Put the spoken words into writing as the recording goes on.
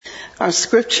Our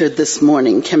scripture this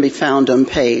morning can be found on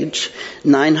page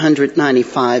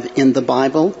 995 in the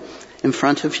Bible in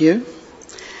front of you.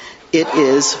 It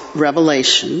is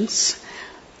Revelations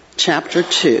chapter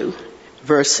 2,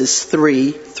 verses 3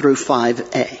 through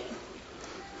 5a.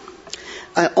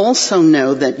 I also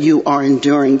know that you are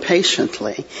enduring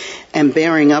patiently and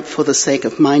bearing up for the sake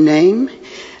of my name,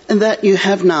 and that you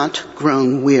have not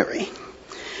grown weary.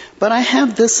 But I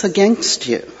have this against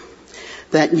you,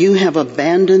 that you have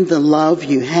abandoned the love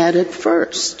you had at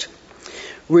first.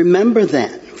 Remember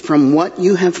then from what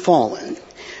you have fallen,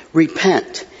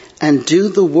 repent and do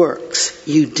the works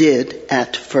you did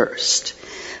at first.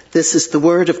 This is the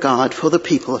word of God for the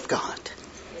people of God.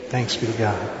 Thanks be to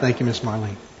God. Thank you, Miss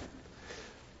Marlene.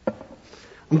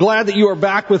 I'm glad that you are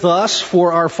back with us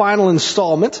for our final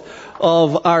installment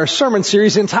of our sermon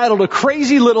series entitled A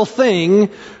Crazy Little Thing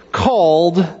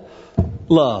Called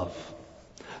Love.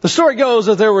 The story goes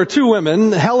that there were two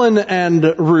women, Helen and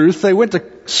Ruth. They went to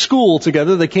school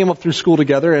together. They came up through school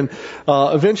together, and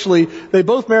eventually they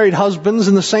both married husbands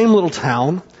in the same little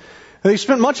town. They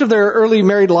spent much of their early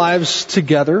married lives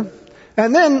together.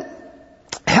 And then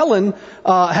Helen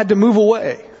had to move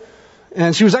away.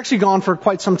 And she was actually gone for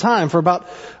quite some time. For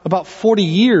about 40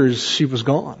 years she was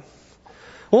gone.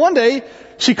 Well, one day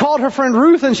she called her friend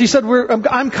Ruth and she said,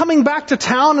 I'm coming back to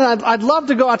town and I'd love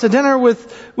to go out to dinner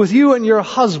with you and your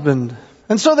husband.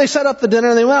 And so they set up the dinner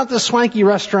and they went out to this swanky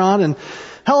restaurant, and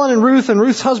Helen and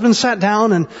Ruth's husband sat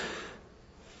down, and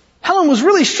Helen was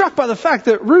really struck by the fact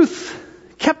that Ruth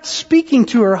kept speaking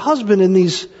to her husband in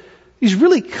these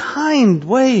really kind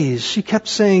ways. She kept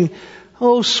saying,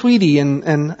 "Oh, sweetie,"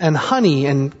 and honey,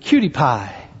 and cutie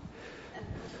pie.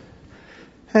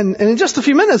 And in just a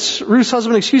few minutes, Ruth's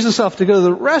husband excused himself to go to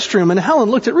the restroom, and Helen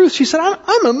looked at Ruth. She said,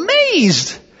 I'm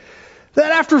amazed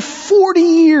that after 40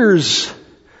 years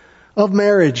of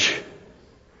marriage,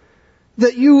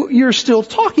 that you're still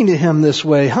talking to him this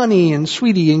way, honey and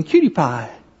sweetie and cutie pie.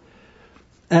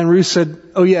 And Ruth said,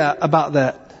 oh yeah, about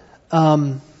that.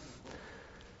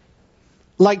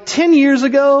 Like 10 years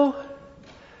ago,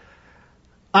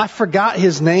 I forgot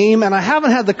his name, and I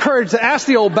haven't had the courage to ask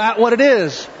the old bat what it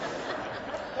is.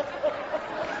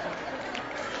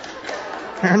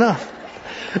 Fair enough.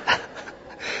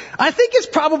 I think it's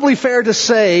probably fair to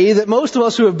say that most of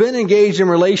us who have been engaged in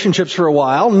relationships for a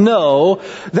while know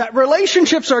that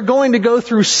relationships are going to go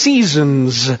through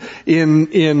seasons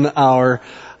in our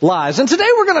lives. And today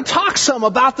we're going to talk some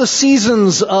about the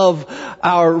seasons of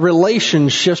our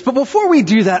relationships. But before we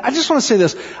do that, I just want to say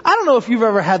this. I don't know if you've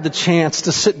ever had the chance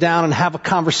to sit down and have a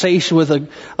conversation with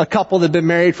a couple that have been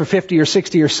married for 50 or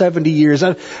 60 or 70 years.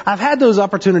 I've had those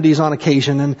opportunities on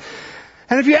occasion,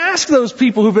 and if you ask those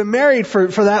people who've been married for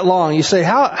that long, you say,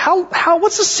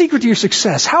 what's the secret to your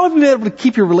success? How have you been able to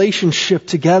keep your relationship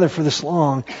together for this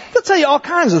long? They'll tell you all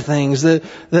kinds of things,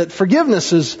 that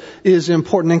forgiveness is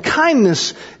important, and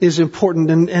kindness is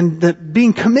important, and that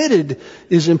being committed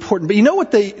is important. But you know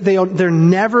what they're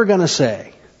never going to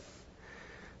say?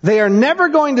 They are never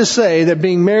going to say that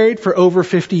being married for over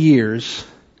 50 years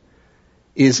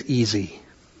is easy.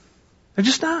 They're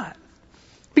just not.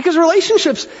 Because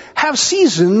relationships have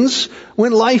seasons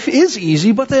when life is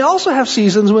easy, but they also have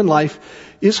seasons when life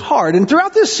is hard. And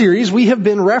throughout this series, we have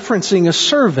been referencing a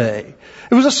survey.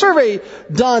 It was a survey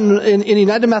done in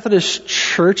United Methodist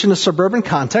Church in a suburban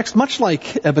context, much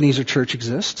like Ebenezer Church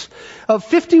exists, of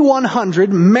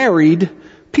 5,100 married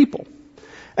people.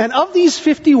 And of these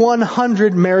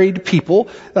 5,100 married people,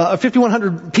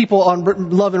 5,100 people on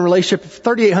love and relationship,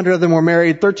 3,800 of them were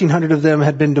married, 1,300 of them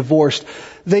had been divorced.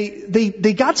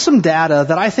 They got some data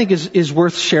that I think is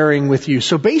worth sharing with you.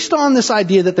 So based on this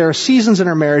idea that there are seasons in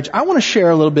our marriage, I want to share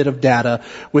a little bit of data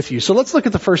with you. So let's look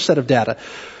at the first set of data.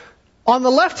 On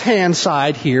the left-hand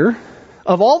side here,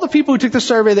 of all the people who took the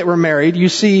survey that were married, you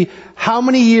see how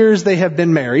many years they have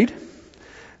been married.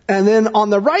 And then on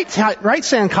the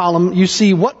right-hand column, you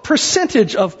see what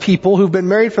percentage of people who've been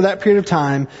married for that period of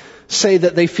time say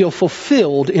that they feel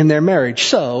fulfilled in their marriage.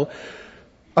 So,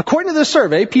 according to the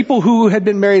survey, people who had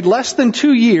been married less than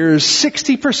 2 years,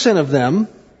 60% of them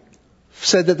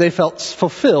said that they felt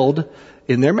fulfilled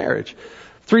in their marriage.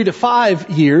 3 to 5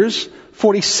 years,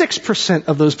 46%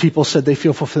 of those people said they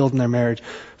feel fulfilled in their marriage.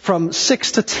 From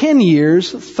 6 to 10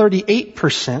 years,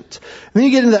 38%. And then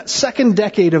you get into that second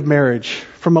decade of marriage,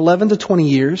 from 11 to 20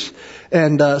 years,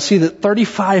 and see that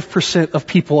 35% of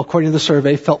people, according to the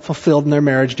survey, felt fulfilled in their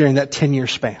marriage during that 10-year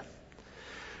span.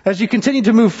 As you continue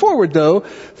to move forward, though,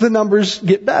 the numbers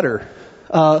get better.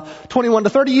 21 to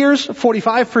 30 years,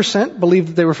 45% believed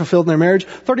that they were fulfilled in their marriage.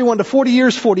 31 to 40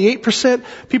 years, 48%.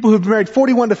 People who've been married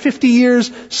 41 to 50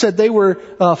 years said they were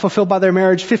fulfilled by their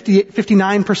marriage.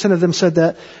 59% of them said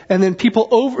that. And then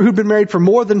people who've been married for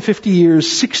more than 50 years,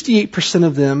 68%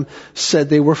 of them said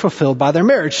they were fulfilled by their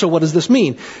marriage. So what does this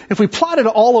mean? If we plotted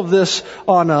all of this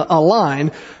on a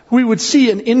line, we would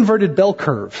see an inverted bell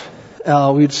curve.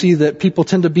 We'd see that people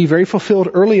tend to be very fulfilled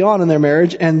early on in their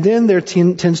marriage, and then there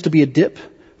tends to be a dip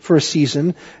for a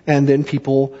season, and then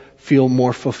people feel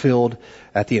more fulfilled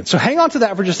at the end. So hang on to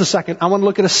that for just a second. I want to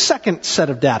look at a second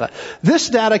set of data. This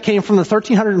data came from the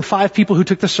 1,305 people who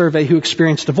took the survey who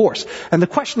experienced divorce. And the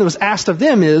question that was asked of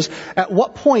them is, at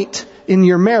what point in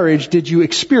your marriage did you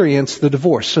experience the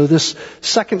divorce? So this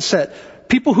second set,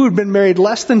 people who had been married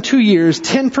less than 2 years,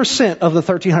 10% of the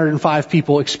 1,305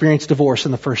 people experienced divorce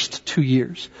in the first 2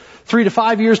 years. 3 to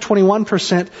 5 years,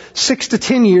 21%. 6 to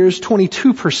 10 years,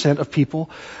 22% of people.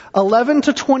 11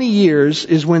 to 20 years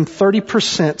is when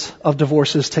 30% of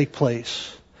divorces take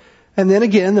place. And then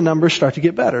again, the numbers start to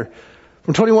get better.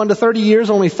 From 21 to 30 years,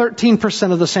 only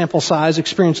 13% of the sample size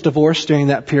experienced divorce during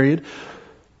that period.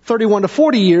 31 to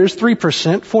 40 years,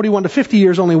 3%. 41 to 50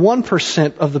 years, only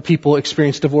 1% of the people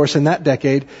experienced divorce in that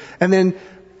decade. And then,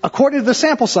 according to the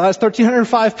sample size,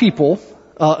 1,305 people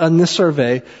in this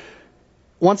survey,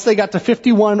 once they got to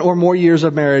 51 or more years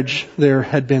of marriage, there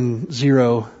had been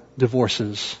 0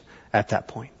 divorces at that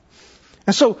point.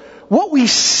 And so, what we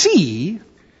see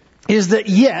is that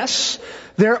yes,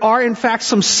 there are in fact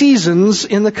some seasons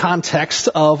in the context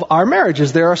of our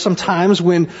marriages. There are some times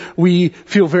when we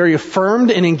feel very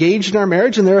affirmed and engaged in our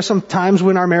marriage, and there are some times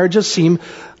when our marriages seem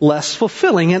less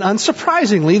fulfilling. And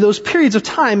unsurprisingly, those periods of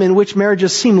time in which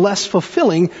marriages seem less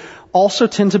fulfilling also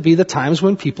tend to be the times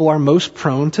when people are most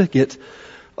prone to get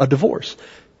a divorce.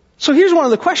 So here's one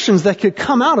of the questions that could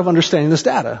come out of understanding this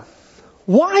data.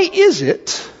 Why is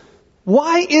it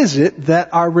that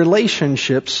our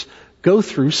relationships go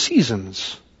through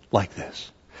seasons like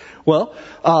this? Well,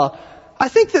 I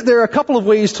think that there are a couple of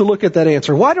ways to look at that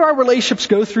answer. Why do our relationships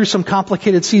go through some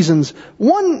complicated seasons?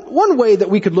 One way that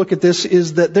we could look at this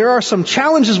is that there are some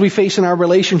challenges we face in our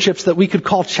relationships that we could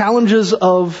call challenges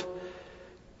of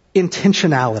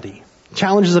intentionality.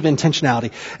 Challenges of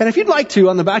intentionality. And if you'd like to,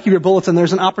 on the back of your bulletin,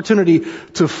 there's an opportunity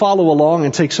to follow along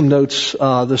and take some notes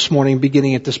this morning,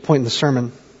 beginning at this point in the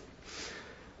sermon.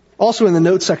 Also in the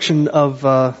notes section of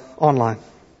online.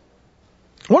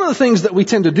 One of the things that we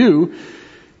tend to do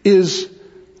is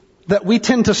that we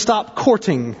tend to stop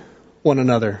courting one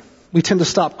another. We tend to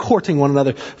stop courting one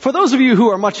another. For those of you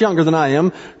who are much younger than I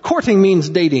am, courting means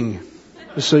dating,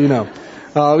 just so you know.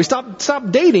 We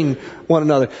stop dating one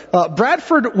another.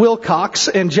 Bradford Wilcox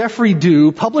and Jeffrey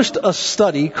Dew published a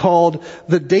study called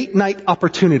The Date Night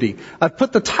Opportunity. I've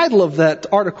put the title of that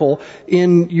article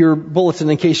in your bulletin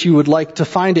in case you would like to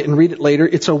find it and read it later.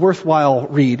 It's a worthwhile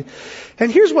read.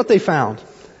 And here's what they found.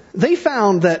 They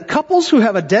found that couples who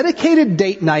have a dedicated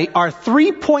date night are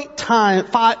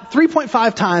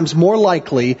 3.5 times more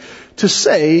likely to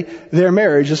say their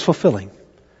marriage is fulfilling.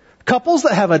 Couples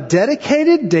that have a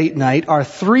dedicated date night are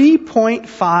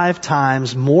 3.5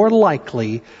 times more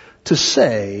likely to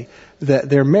say that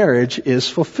their marriage is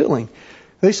fulfilling.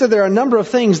 They said there are a number of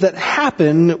things that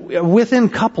happen within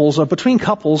couples or between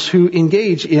couples who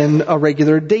engage in a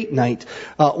regular date night.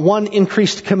 One,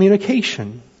 increased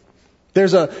communication.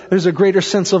 There's a greater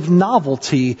sense of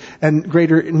novelty and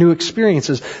greater new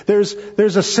experiences.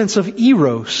 There's a sense of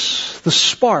eros, the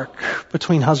spark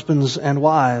between husbands and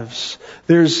wives.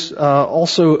 There's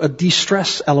also a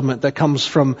de-stress element that comes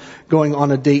from going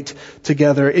on a date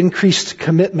together. Increased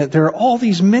commitment. There are all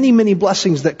these many, many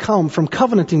blessings that come from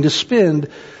covenanting to spend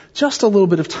just a little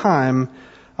bit of time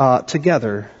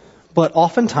together. But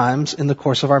oftentimes in the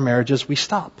course of our marriages, we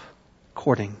stop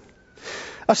courting.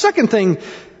 A second thing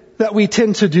that we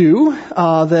tend to do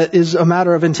that is a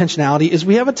matter of intentionality is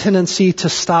we have a tendency to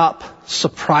stop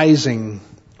surprising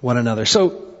one another.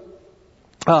 So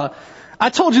I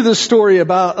told you this story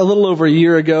about a little over a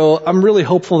year ago. I'm really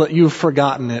hopeful that you've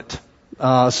forgotten it.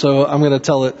 So I'm going to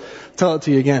tell it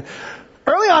to you again.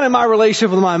 Early on in my relationship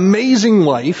with my amazing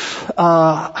wife,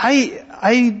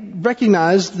 I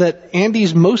recognized that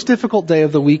Andy's most difficult day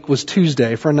of the week was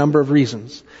Tuesday for a number of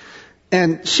reasons.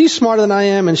 And she's smarter than I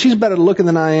am, and she's better looking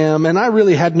than I am, and I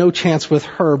really had no chance with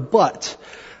her, but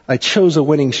I chose a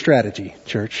winning strategy,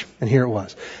 church, and here it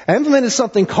was. I implemented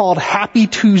something called Happy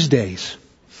Tuesdays.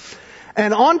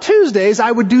 And on Tuesdays,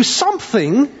 I would do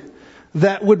something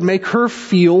that would make her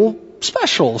feel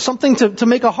special, something to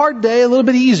make a hard day a little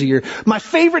bit easier. My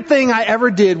favorite thing I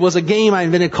ever did was a game I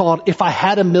invented called If I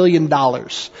Had $1 Million.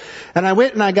 And I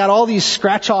went and I got all these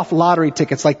scratch-off lottery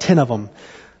tickets, like 10 of them.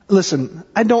 Listen,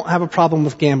 I don't have a problem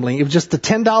with gambling. It was just the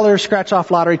 $10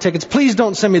 scratch-off lottery tickets. Please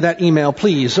don't send me that email,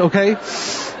 please, okay?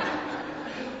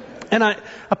 And I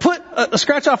put a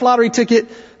scratch-off lottery ticket,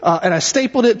 and I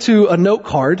stapled it to a note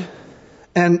card.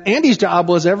 And Andy's job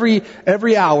was every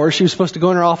hour she was supposed to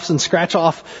go in her office and scratch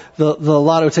off the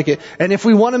lotto ticket. And if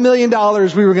we won $1 million,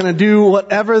 we were going to do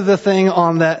whatever the thing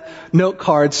on that note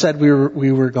card said we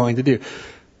were going to do.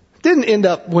 Didn't end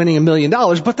up winning $1 million,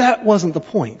 but that wasn't the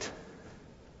point.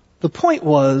 The point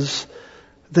was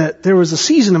that there was a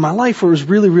season in my life where it was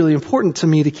really, really important to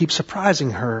me to keep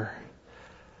surprising her.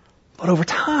 But over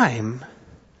time,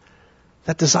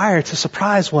 that desire to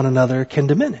surprise one another can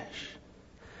diminish.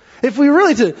 If we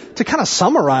really to kind of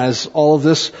summarize all of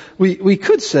this, we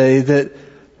could say that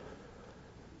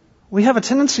we have a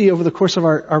tendency over the course of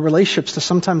our relationships to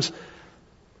sometimes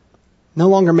no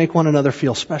longer make one another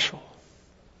feel special.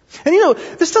 And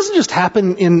this doesn't just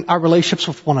happen in our relationships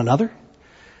with one another.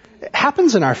 It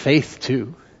happens in our faith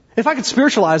too. If I could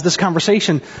spiritualize this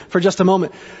conversation for just a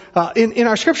moment. In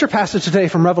our scripture passage today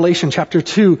from Revelation chapter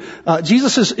 2,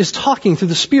 Jesus is talking through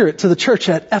the Spirit to the church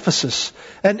at Ephesus.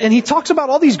 And he talks about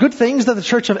all these good things that the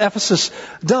church of Ephesus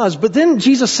does. But then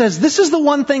Jesus says, this is the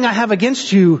one thing I have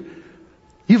against you.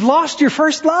 You've lost your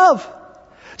first love.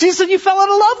 Jesus said, you fell out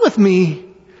of love with me.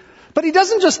 But he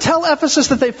doesn't just tell Ephesus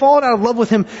that they've fallen out of love with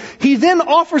him. He then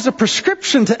offers a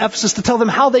prescription to Ephesus to tell them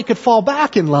how they could fall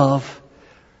back in love.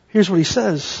 Here's what he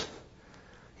says.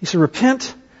 He said,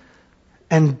 repent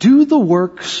and do the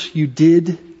works you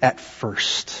did at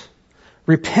first.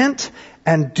 Repent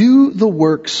and do the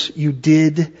works you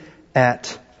did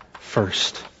at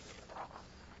first.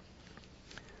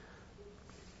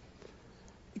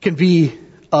 It can be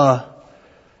a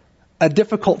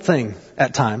difficult thing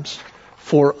at times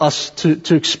for us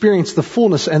to experience the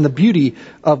fullness and the beauty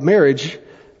of marriage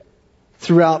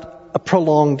throughout a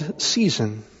prolonged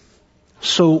season.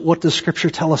 So what does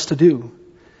Scripture tell us to do?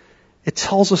 It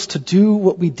tells us to do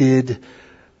what we did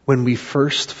when we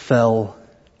first fell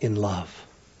in love.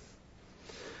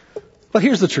 But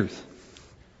here's the truth.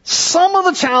 Some of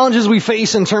the challenges we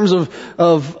face in terms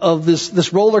of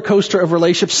this roller coaster of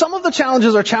relationships, some of the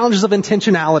challenges are challenges of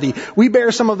intentionality. We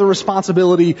bear some of the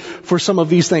responsibility for some of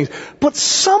these things. But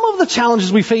some of the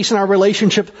challenges we face in our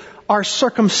relationship are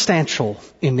circumstantial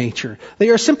in nature. They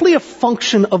are simply a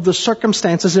function of the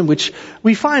circumstances in which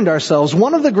we find ourselves.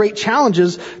 One of the great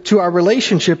challenges to our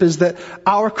relationship is that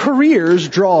our careers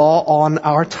draw on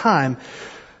our time.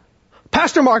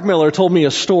 Pastor Mark Miller told me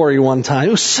a story one time.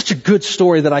 It was such a good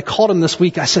story that I called him this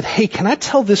week. I said, hey, can I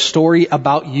tell this story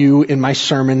about you in my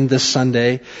sermon this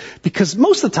Sunday? Because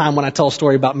most of the time when I tell a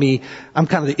story about me, I'm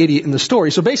kind of the idiot in the story.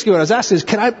 So basically what I was asking is,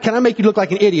 can I make you look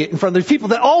like an idiot in front of the people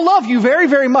that all love you very,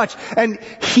 very much? And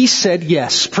he said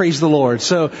yes. Praise the Lord.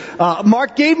 So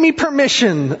Mark gave me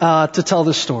permission to tell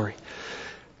this story.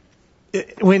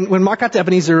 When Mark got to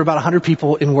Ebenezer, there were about 100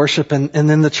 people in worship, and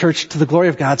then the church, to the glory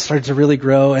of God, started to really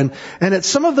grow. And at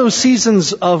some of those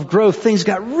seasons of growth, things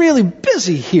got really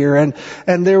busy here. And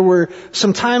there were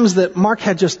some times that Mark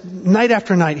had just night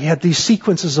after night, he had these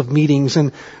sequences of meetings.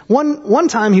 And one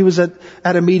time he was at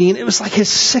a meeting, and it was like his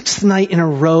 6th night in a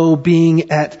row being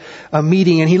at a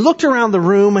meeting. And he looked around the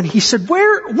room and he said,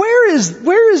 where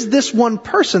is this one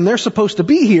person? They're supposed to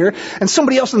be here. And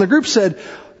somebody else in the group said,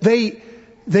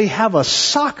 they have a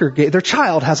soccer game. Their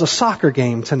child has a soccer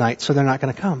game tonight, so they're not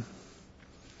going to come.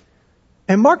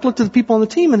 And Mark looked at the people on the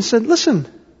team and said, listen,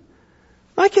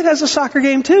 my kid has a soccer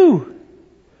game too.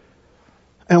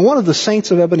 And one of the saints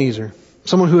of Ebenezer,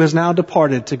 someone who has now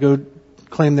departed to go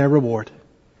claim their reward,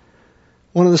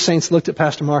 one of the saints looked at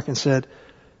Pastor Mark and said,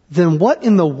 then what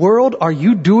in the world are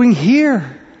you doing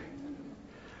here?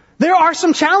 There are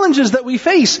some challenges that we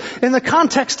face in the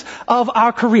context of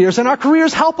our careers, and our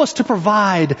careers help us to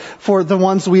provide for the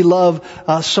ones we love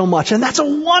so much. And that's a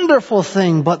wonderful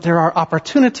thing, but there are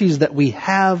opportunities that we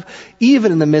have,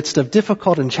 even in the midst of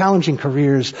difficult and challenging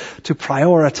careers, to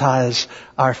prioritize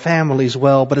our families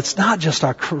well. But it's not just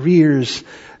our careers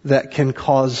that can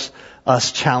cause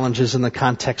us challenges in the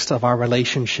context of our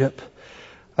relationship.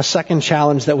 A second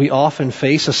challenge that we often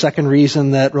face, a second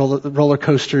reason that roller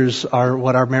coasters are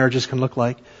what our marriages can look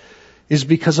like, is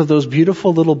because of those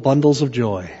beautiful little bundles of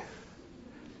joy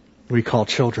we call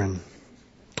children.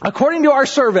 According to our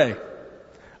survey,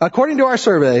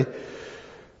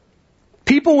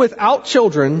 people without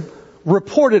children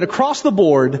reported across the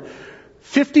board,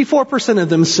 54% of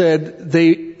them said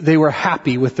they were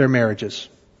happy with their marriages.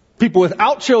 People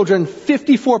without children,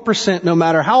 54%, no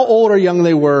matter how old or young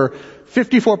they were,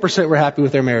 54% were happy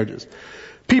with their marriages.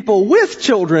 People with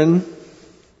children,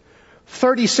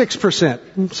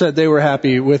 36% said they were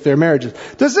happy with their marriages.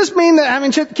 Does this mean that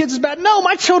having kids is bad? No,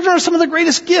 my children are some of the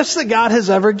greatest gifts that God has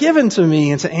ever given to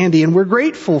me and to Andy, and we're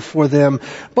grateful for them.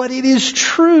 But it is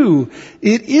true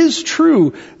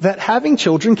that having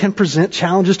children can present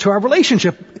challenges to our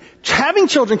relationship. Having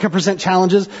children can present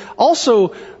challenges. Also,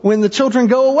 when the children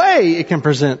go away, it can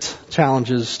present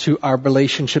challenges to our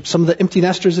relationship. Some of the empty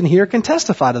nesters in here can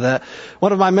testify to that.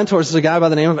 One of my mentors is a guy by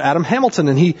the name of Adam Hamilton,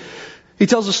 and he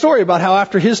tells a story about how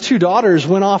after his 2 daughters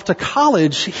went off to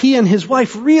college, he and his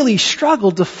wife really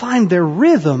struggled to find their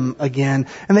rhythm again.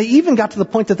 And they even got to the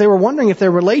point that they were wondering if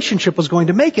their relationship was going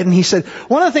to make it. And he said,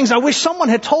 one of the things I wish someone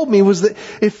had told me was that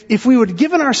if we would have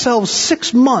given ourselves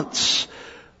 6 months,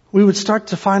 we would start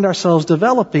to find ourselves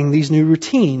developing these new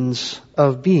routines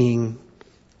of being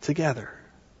together.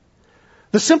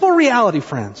 The simple reality,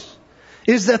 friends,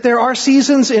 is that there are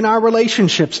seasons in our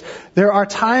relationships. There are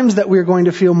times that we're going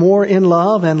to feel more in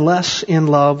love and less in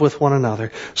love with one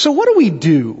another. So what do we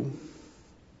do?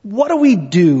 What do we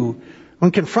do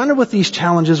when confronted with these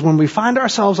challenges, when we find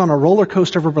ourselves on a roller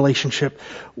coaster of a relationship?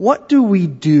 What do we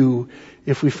do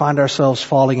if we find ourselves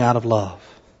falling out of love?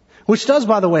 Which does,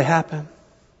 by the way, happen.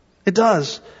 It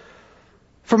does.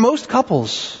 For most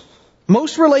couples,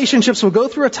 most relationships will go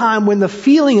through a time when the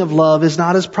feeling of love is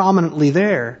not as prominently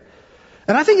there.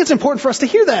 And I think it's important for us to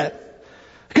hear that.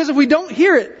 Because if we don't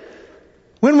hear it,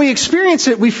 when we experience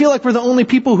it, we feel like we're the only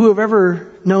people who have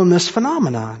ever known this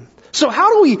phenomenon. So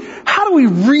how do we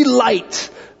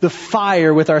relight the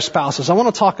fire with our spouses? I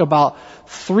want to talk about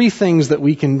 3 things that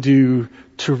we can do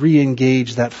to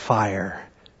re-engage that fire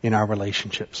in our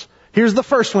relationships. Here's the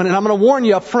first one, and I'm going to warn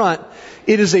you up front.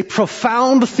 It is a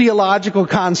profound theological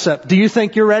concept. Do you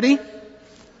think you're ready?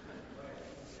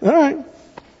 All right.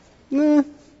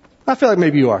 I feel like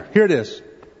maybe you are. Here it is.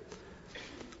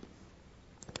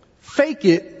 Fake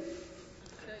it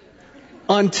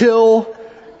until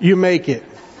you make it.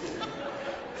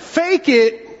 Fake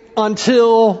it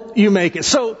until you make it.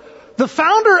 So, the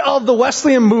founder of the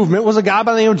Wesleyan movement was a guy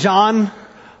by the name of John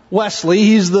Wesley.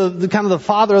 He's the kind of the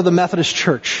father of the Methodist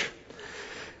Church.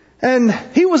 And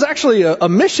he was actually a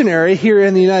missionary here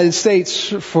in the United States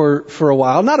for a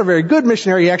while. Not a very good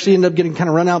missionary. He actually ended up getting kind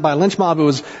of run out by a lynch mob. It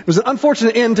was an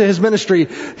unfortunate end to his ministry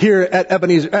here at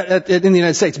Ebenezer, in the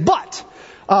United States. But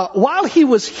while he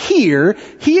was here,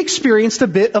 he experienced a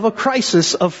bit of a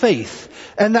crisis of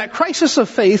faith. And that crisis of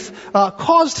faith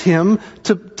caused him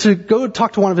to go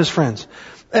talk to one of his friends.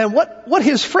 And what he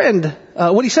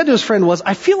said to his friend was,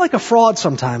 I feel like a fraud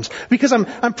sometimes because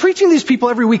I'm preaching these people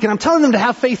every week and I'm telling them to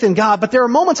have faith in God, but there are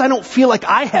moments I don't feel like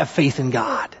I have faith in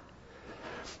God.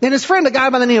 And his friend, a guy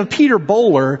by the name of Peter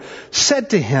Bowler,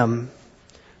 said to him,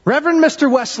 Reverend Mr.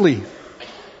 Wesley,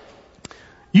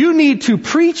 you need to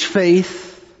preach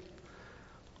faith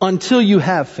until you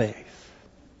have faith.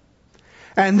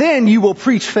 And then you will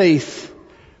preach faith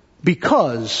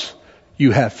because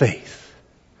you have faith.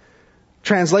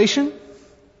 Translation,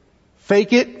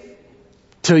 fake it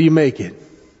till you make it.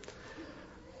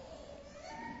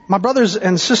 My brothers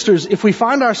and sisters, if we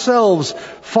find ourselves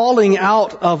falling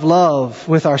out of love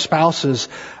with our spouses,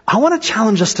 I want to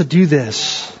challenge us to do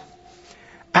this.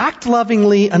 Act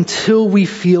lovingly until we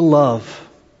feel love.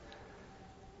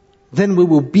 Then we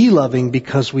will be loving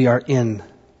because we are in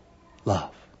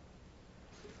love.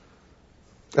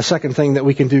 A second thing that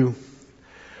we can do.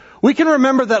 We can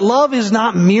remember that love is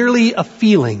not merely a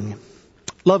feeling.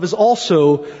 Love is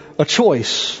also a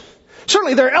choice.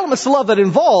 Certainly there are elements to love that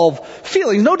involve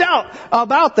feelings, no doubt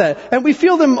about that. And we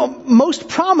feel them most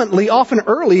prominently, often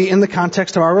early in the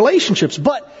context of our relationships.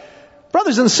 But,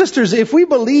 brothers and sisters, if we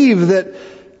believe that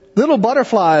little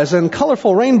butterflies and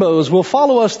colorful rainbows will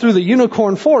follow us through the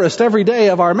unicorn forest every day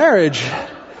of our marriage,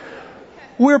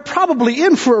 we're probably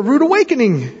in for a rude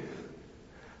awakening.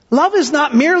 Love is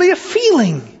not merely a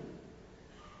feeling.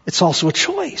 It's also a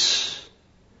choice.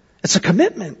 It's a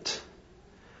commitment.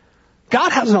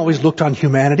 God hasn't always looked on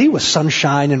humanity with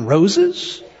sunshine and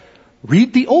roses.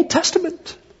 Read the Old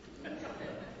Testament.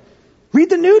 Read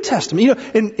the New Testament. You know,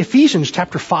 in Ephesians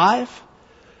chapter 5,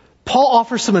 Paul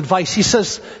offers some advice. He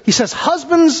says,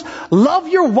 husbands, love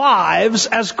your wives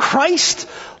as Christ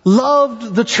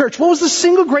loved the church. What was the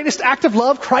single greatest act of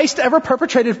love Christ ever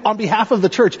perpetrated on behalf of the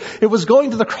church? It was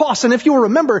going to the cross. And if you will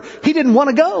remember, he didn't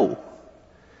want to go.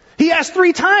 He asked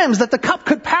 3 times that the cup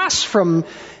could pass from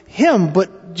him,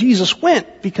 but Jesus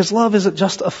went because love isn't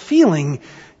just a feeling.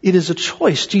 It is a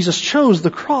choice. Jesus chose the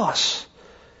cross.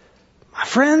 My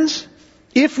friends,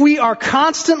 If we are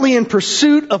constantly in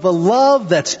pursuit of a love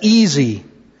that's easy,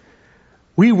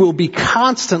 we will be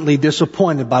constantly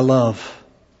disappointed by love.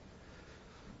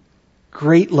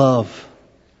 Great love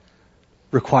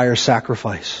requires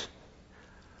sacrifice.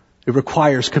 It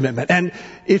requires commitment. And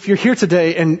if you're here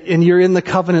today and you're in the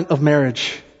covenant of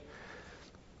marriage,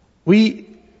 we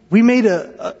made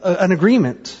an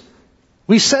agreement.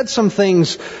 We said some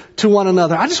things to one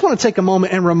another. I just want to take a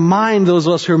moment and remind those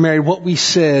of us who are married what we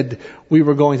said we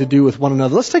were going to do with one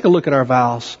another. Let's take a look at our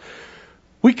vows.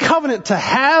 We covenant to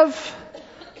have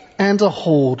and to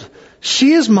hold.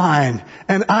 She is mine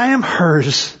and I am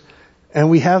hers. And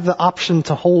we have the option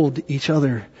to hold each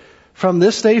other from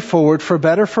this day forward, for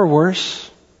better, for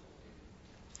worse,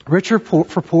 richer, for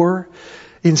poorer,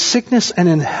 in sickness and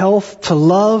in health, to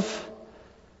love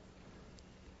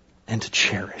and to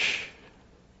cherish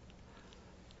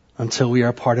until we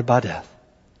are parted by death.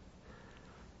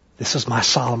 This is my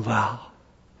solemn vow.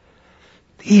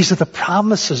 These are the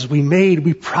promises we made.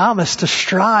 We promised to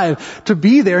strive to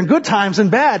be there in good times and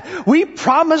bad. We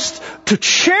promised to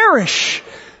cherish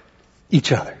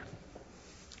each other.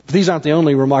 But these aren't the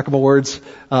only remarkable words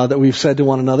that we've said to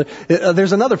one another.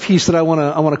 There's another piece that I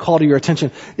want to call to your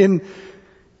attention.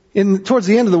 Towards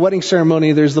the end of the wedding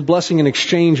ceremony, there's the blessing and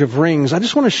exchange of rings. I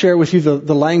just want to share with you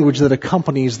the language that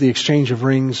accompanies the exchange of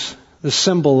rings, the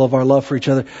symbol of our love for each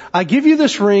other. I give you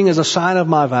this ring as a sign of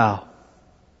my vow.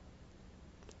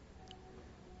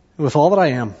 With all that I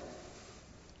am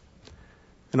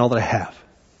and all that I have,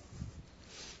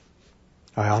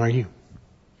 I honor you.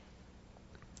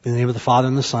 In the name of the Father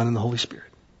and the Son and the Holy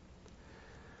Spirit.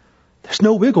 There's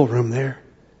no wiggle room there.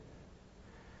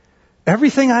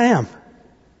 Everything I am,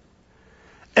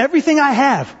 everything I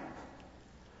have,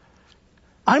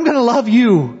 I'm going to love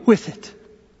you with it.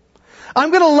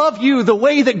 I'm going to love you the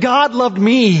way that God loved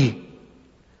me.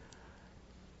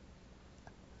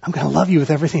 I'm going to love you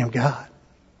with everything I've got.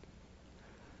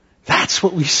 That's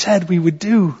what we said we would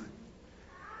do.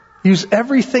 Use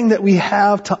everything that we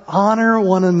have to honor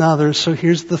one another. So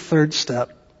here's the third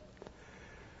step.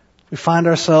 We find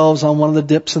ourselves on one of the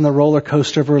dips in the roller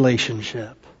coaster of a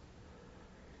relationship.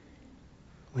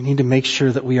 We need to make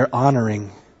sure that we are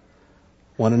honoring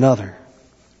one another.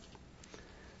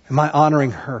 Am I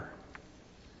honoring her?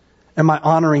 Am I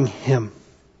honoring him?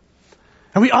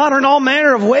 And we honor in all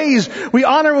manner of ways. We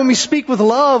honor when we speak with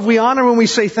love. We honor when we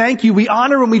say thank you. We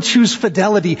honor when we choose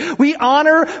fidelity. We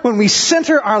honor when we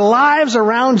center our lives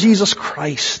around Jesus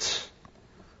Christ.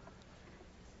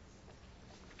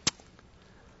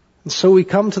 And so we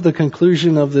come to the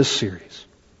conclusion of this series.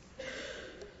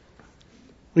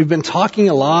 We've been talking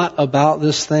a lot about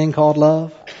this thing called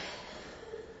love.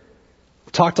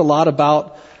 We've talked a lot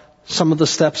about some of the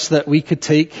steps that we could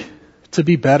take to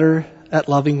be better at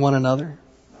loving one another.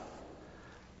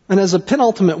 And as a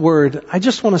penultimate word, I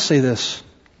just want to say this.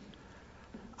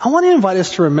 I want to invite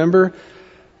us to remember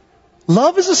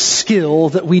love is a skill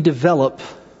that we develop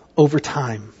over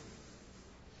time.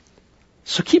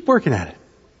 So keep working at it.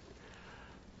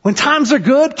 When times are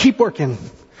good, keep working.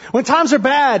 When times are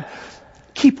bad,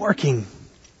 keep working.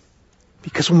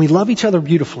 Because when we love each other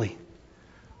beautifully,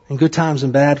 in good times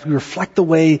and bad, we reflect the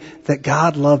way that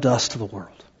God loved us to the world.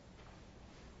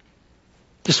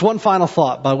 Just one final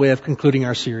thought by way of concluding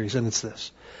our series, and it's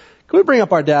this. Can we bring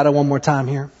up our data one more time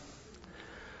here?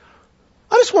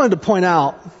 I just wanted to point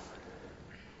out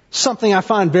something I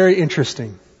find very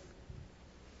interesting.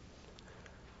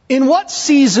 In what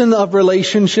season of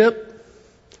relationship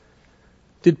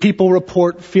did people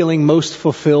report feeling most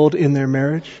fulfilled in their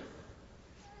marriage?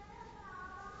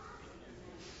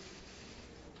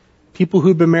 People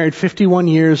who've been married 51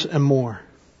 years and more.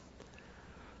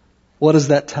 What does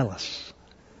that tell us?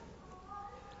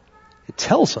 It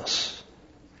tells us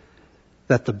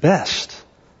that the best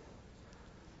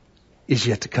is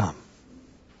yet to come.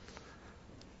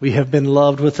 We have been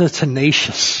loved with a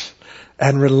tenacious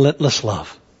and relentless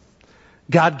love.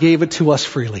 God gave it to us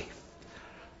freely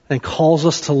and calls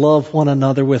us to love one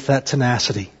another with that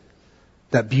tenacity,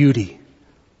 that beauty,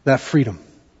 that freedom.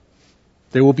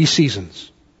 There will be seasons.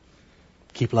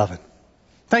 Keep loving.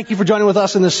 Thank you for joining with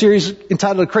us in this series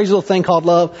entitled A Crazy Little Thing Called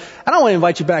Love. And I want to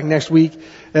invite you back next week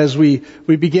as we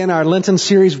begin our Lenten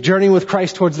series, Journeying with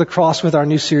Christ Towards the Cross, with our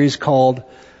new series called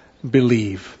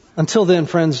Believe. Until then,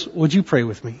 friends, would you pray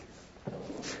with me?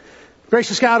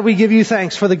 Gracious God, we give you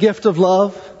thanks for the gift of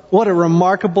love. What a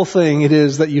remarkable thing it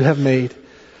is that you have made.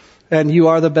 And you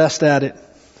are the best at it.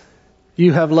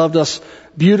 You have loved us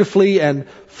beautifully and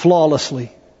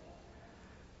flawlessly.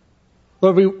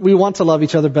 Lord, we want to love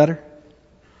each other better.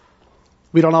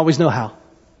 We don't always know how.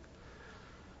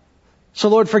 So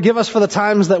Lord, forgive us for the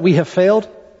times that we have failed.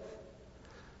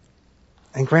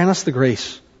 And grant us the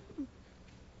grace.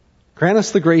 Grant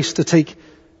us the grace to take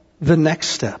the next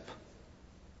step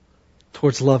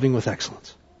towards loving with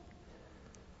excellence.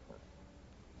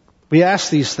 We ask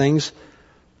these things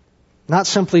not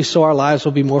simply so our lives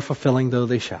will be more fulfilling, though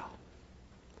they shall.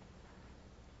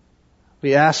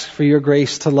 We ask for your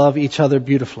grace to love each other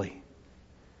beautifully,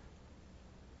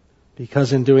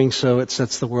 because in doing so it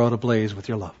sets the world ablaze with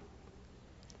your love.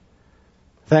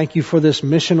 Thank you for this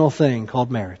missional thing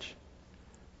called marriage,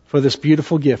 for this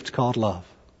beautiful gift called love.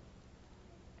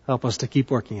 Help us to keep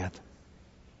working at it.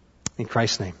 In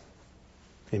Christ's name,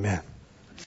 amen.